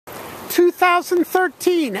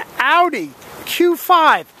2013 Audi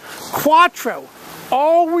Q5 Quattro,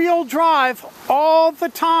 all-wheel drive all the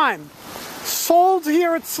time. Sold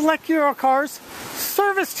here at Select Eurocars,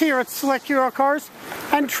 serviced here at Select Eurocars,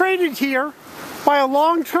 and traded here by a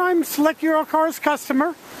long-time Select Eurocars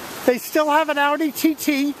customer. They still have an Audi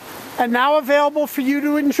TT, and now available for you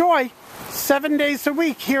to enjoy 7 days a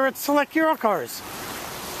week here at Select Eurocars.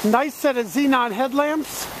 Nice set of xenon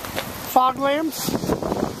headlamps, fog lamps,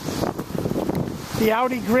 the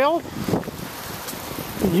Audi grille,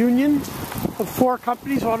 the union of 4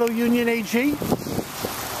 companies, Auto Union AG.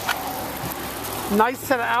 Nice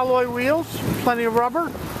set of alloy wheels, plenty of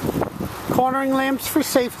rubber, cornering lamps for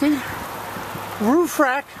safety, roof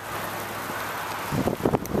rack.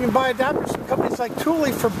 You can buy adapters from companies like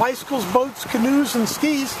Thule for bicycles, boats, canoes, and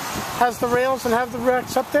skis. Has the rails and have the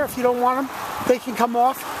racks up there. If you don't want them, they can come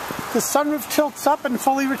off. The sunroof tilts up and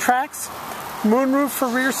fully retracts. Moonroof for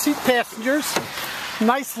rear seat passengers.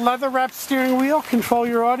 Nice leather wrapped steering wheel, control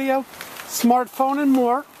your audio, smartphone, and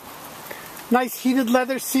more. Nice heated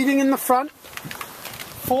leather seating in the front.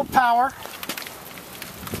 Full power.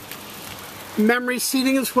 Memory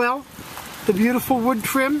seating as well. The beautiful wood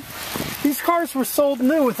trim. These cars were sold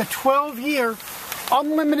new with a 12-year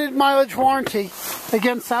unlimited mileage warranty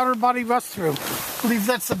against outer body rust through. I believe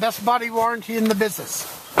that's the best body warranty in the business.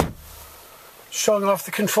 Showing off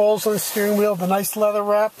the controls on the steering wheel, the nice leather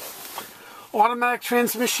wrap. Automatic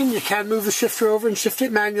transmission, you can move the shifter over and shift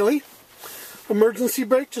it manually. Emergency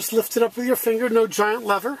brake, just lift it up with your finger, no giant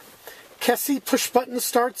lever. Kessie push button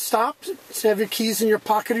start stop, so you have your keys in your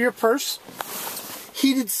pocket or your purse.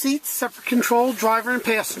 Heated seats, separate control, driver and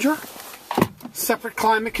passenger. Separate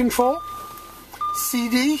climate control.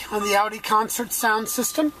 CD on the Audi Concert sound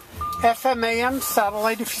system. FM, AM,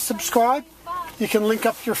 satellite if you subscribe. You can link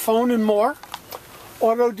up your phone and more.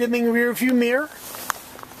 Auto dimming rear view mirror.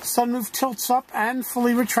 Sunroof tilts up and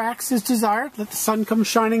fully retracts as desired. Let the sun come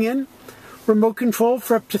shining in. Remote control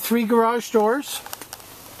for up to 3 garage doors.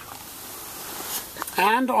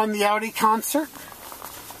 And on the Audi Concert,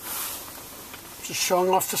 just showing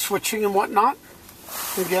off the switching and whatnot.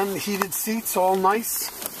 Again, the heated seats, all nice.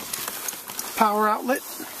 Power outlet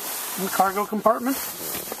in the cargo compartment.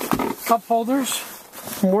 Cup holders,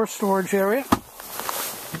 more storage area.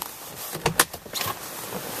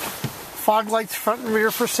 Fog lights front and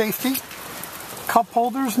rear for safety. Cup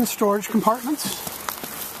holders and storage compartments.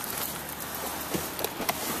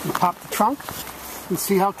 You pop the trunk and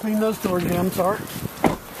see how clean those door jambs are.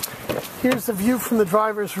 Here's the view from the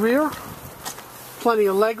driver's rear. Plenty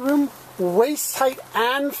of legroom, waist height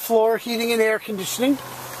and floor heating and air conditioning.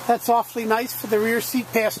 That's awfully nice for the rear seat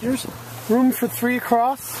passengers. Room for 3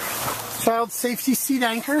 across. Child safety seat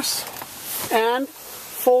anchors. And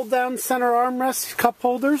fold down center armrest cup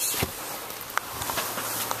holders.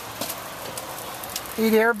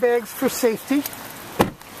 8 airbags for safety.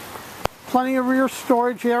 Plenty of rear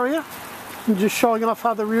storage area. I'm just showing off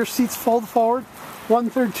how the rear seats fold forward.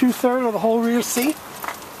 1/3, 2/3 of the whole rear seat.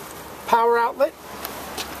 Power outlet.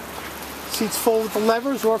 Seats fold with the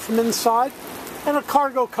levers or from inside. And a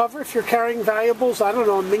cargo cover if you're carrying valuables, I don't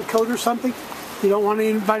know, a mink coat or something. You don't want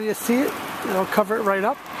anybody to see it. It'll cover it right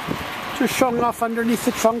up. Just showing off underneath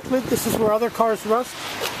the trunk lid. This is where other cars rust.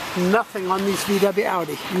 Nothing on these VW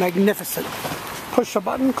Audi. Magnificent. Push a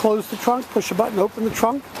button, close the trunk. Push a button, open the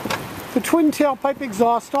trunk. The twin tailpipe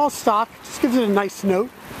exhaust, all stock. Just gives it a nice note.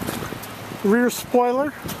 Rear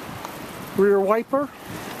spoiler. Rear wiper.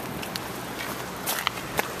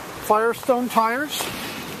 Firestone tires.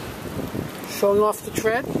 Showing off the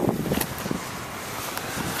tread.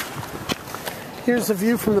 Here's the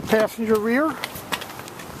view from the passenger rear.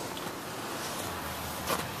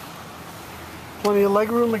 Plenty of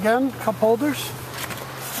legroom again, cup holders.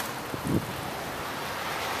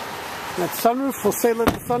 That sunroof, we'll say let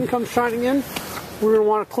the sun come shining in. We're going to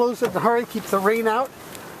want to close it in a hurry, keep the rain out.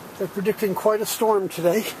 They're predicting quite a storm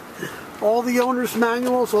today. All the owner's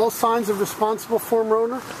manuals, all signs of responsible former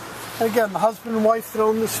owner. And again, the husband and wife that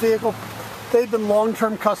own this vehicle, they've been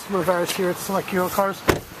long-term customer of ours here at Select Eurocars.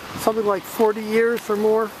 Something like 40 years or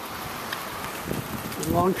more.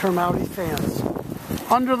 Long-term Audi fans.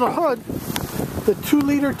 Under the hood, the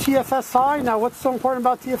 2-liter TFSI. Now, what's so important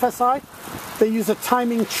about TFSI? They use a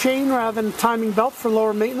timing chain rather than a timing belt for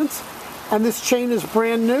lower maintenance. And this chain is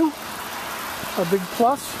brand new. A big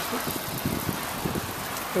plus.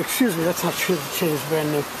 Excuse me, that's not true. The chain is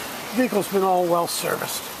brand new. The vehicle's been all well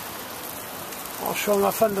serviced. All showing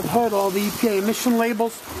off under the hood, all the EPA emission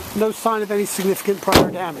labels, no sign of any significant prior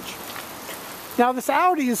damage. Now this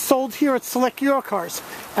Audi is sold here at Select Eurocars,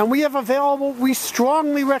 and we have available, we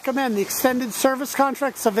strongly recommend the extended service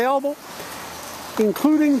contracts available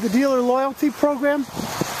including the dealer loyalty program,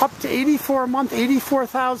 up to $84 a month,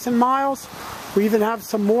 84,000 miles. We even have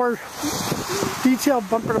some more detailed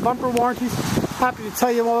bumper-to-bumper warranties. Happy to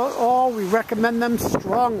tell you all, we recommend them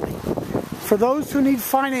strongly. For those who need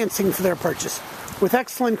financing for their purchase, with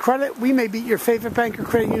excellent credit, we may beat your favorite bank or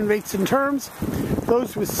credit union rates and terms.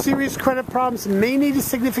 Those with serious credit problems may need a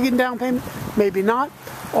significant down payment, maybe not.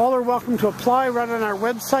 All are welcome to apply right on our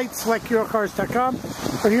website, selecteurocars.com,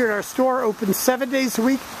 or here at our store, open 7 days a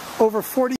week, over 40